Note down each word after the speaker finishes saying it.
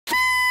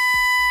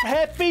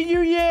Happy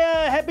New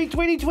Year! Happy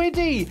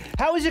 2020!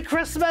 How was your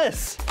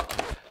Christmas?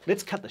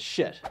 Let's cut the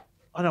shit.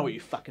 I know what you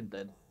fucking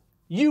did.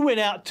 You went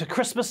out to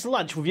Christmas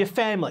lunch with your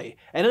family,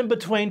 and in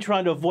between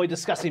trying to avoid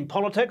discussing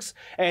politics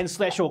and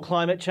 / or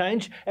climate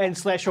change and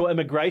 / or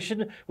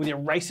immigration with your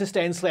racist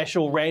and /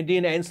 or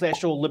Randian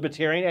and / or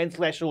libertarian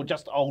and / or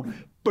just old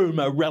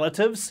boomer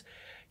relatives,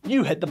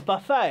 you hit the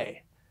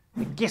buffet.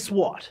 And guess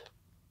what?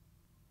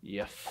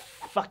 You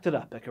fucked it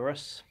up,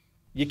 Icarus.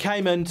 You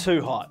came in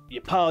too hot,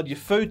 you piled your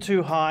food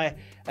too high,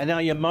 and now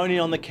you're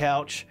moaning on the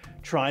couch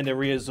trying to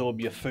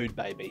reabsorb your food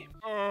baby.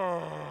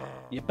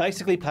 You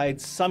basically paid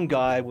some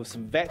guy with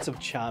some vats of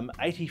chum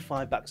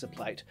 $85 a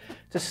plate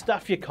to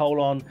stuff your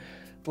colon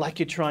like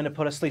you're trying to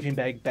put a sleeping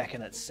bag back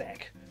in its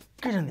sack.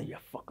 Get in there, you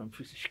fucking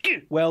piece of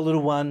shit. Well,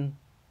 little one,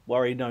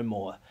 worry no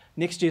more.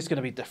 Next year's going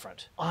to be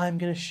different. I'm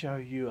going to show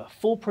you a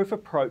foolproof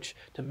approach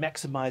to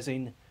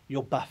maximizing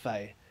your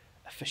buffet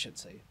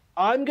efficiency.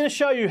 I'm going to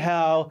show you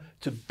how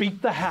to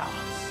beat the house.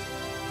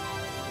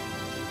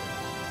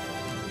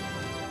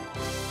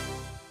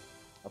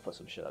 I'll put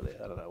some shit up there,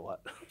 I don't know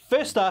what.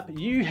 First up,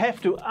 you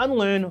have to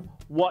unlearn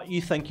what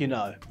you think you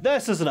know.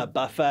 This isn't a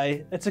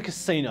buffet, it's a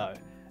casino.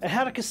 And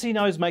how do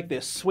casinos make their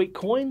sweet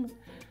coin?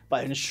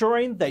 By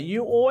ensuring that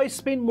you always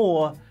spend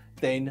more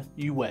than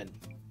you win.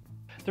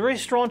 The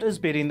restaurant is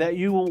betting that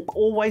you will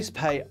always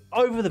pay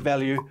over the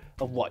value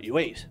of what you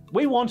eat.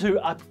 We want to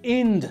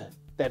upend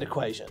that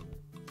equation.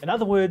 In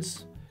other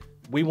words,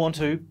 we want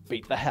to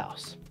beat the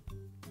house.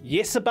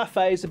 Yes, a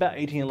buffet is about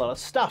eating a lot of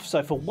stuff,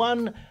 so for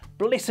one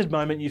blessed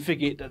moment you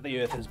forget that the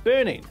earth is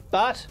burning,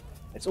 but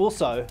it's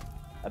also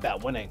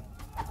about winning.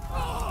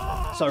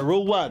 So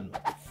rule 1,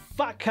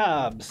 fuck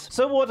carbs.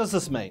 So what does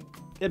this mean?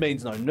 It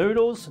means no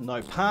noodles,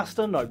 no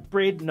pasta, no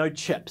bread, no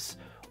chips.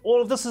 All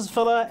of this is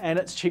filler and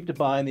it's cheap to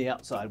buy in the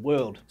outside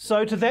world.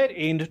 So to that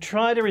end,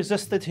 try to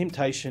resist the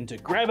temptation to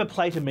grab a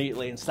plate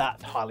immediately and start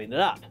piling it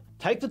up.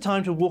 Take the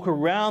time to walk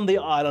around the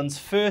items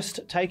first,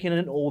 taking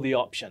in all the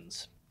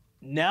options.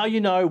 Now you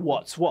know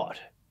what's what,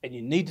 and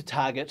you need to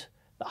target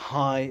the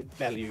high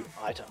value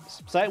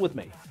items. Say it with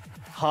me.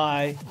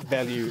 High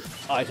value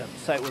items.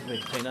 Say it with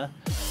me, Tina.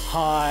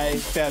 High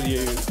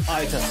value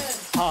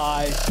items.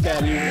 High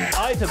value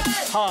items.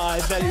 High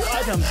value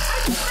items.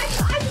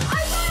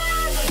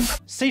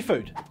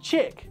 Seafood,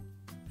 check.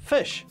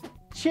 Fish,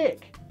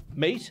 check.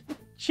 Meat,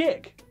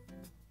 check.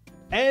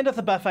 And if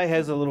the buffet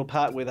has a little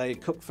part where they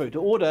cook food to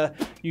order,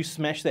 you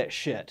smash that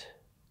shit.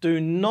 Do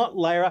not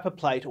layer up a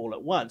plate all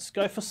at once.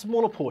 Go for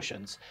smaller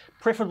portions,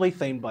 preferably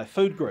themed by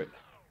food group.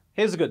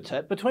 Here's a good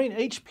tip. Between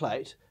each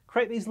plate,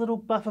 create these little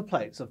buffer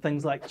plates of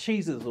things like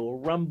cheeses or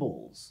rum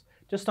balls.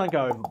 Just don't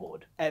go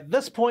overboard. At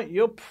this point,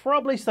 you're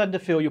probably starting to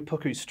feel your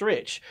puku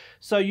stretch,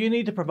 so you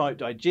need to promote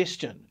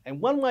digestion.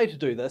 And one way to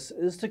do this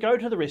is to go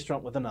to the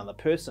restaurant with another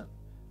person.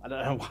 I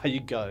don't know why you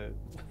go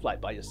like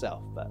by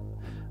yourself, but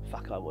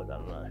fuck, I would, I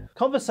don't know.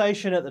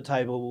 Conversation at the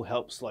table will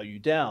help slow you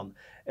down.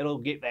 It'll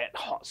get that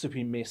hot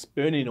soupy mess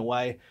burning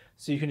away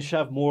so you can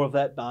shove more of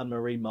that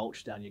bain-marie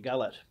mulch down your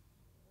gullet.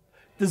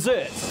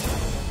 Desserts.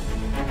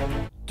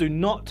 Do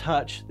not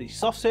touch the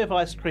soft serve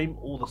ice cream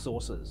or the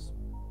sauces.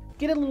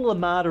 Get a little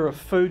armada of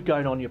food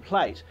going on your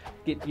plate.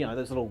 Get, you know,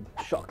 those little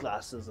shot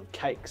glasses of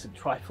cakes and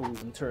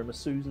trifles and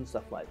tiramisus and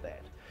stuff like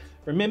that.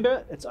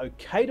 Remember, it's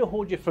okay to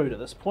hoard your food at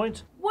this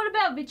point. What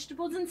about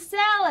vegetables and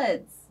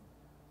salads?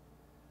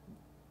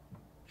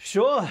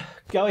 Sure,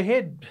 go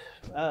ahead.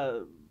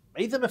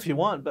 Eat them if you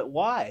want, but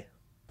why?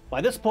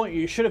 By this point,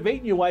 you should have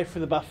eaten your way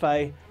through the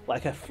buffet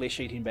like a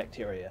flesh-eating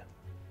bacteria.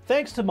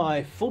 Thanks to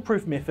my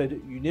foolproof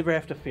method, you never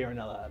have to fear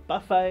another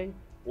buffet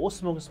or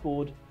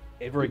smorgasbord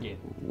ever again.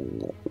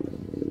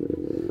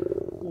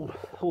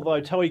 Although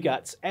tummy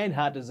guts and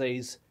heart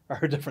disease are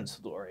a different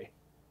story.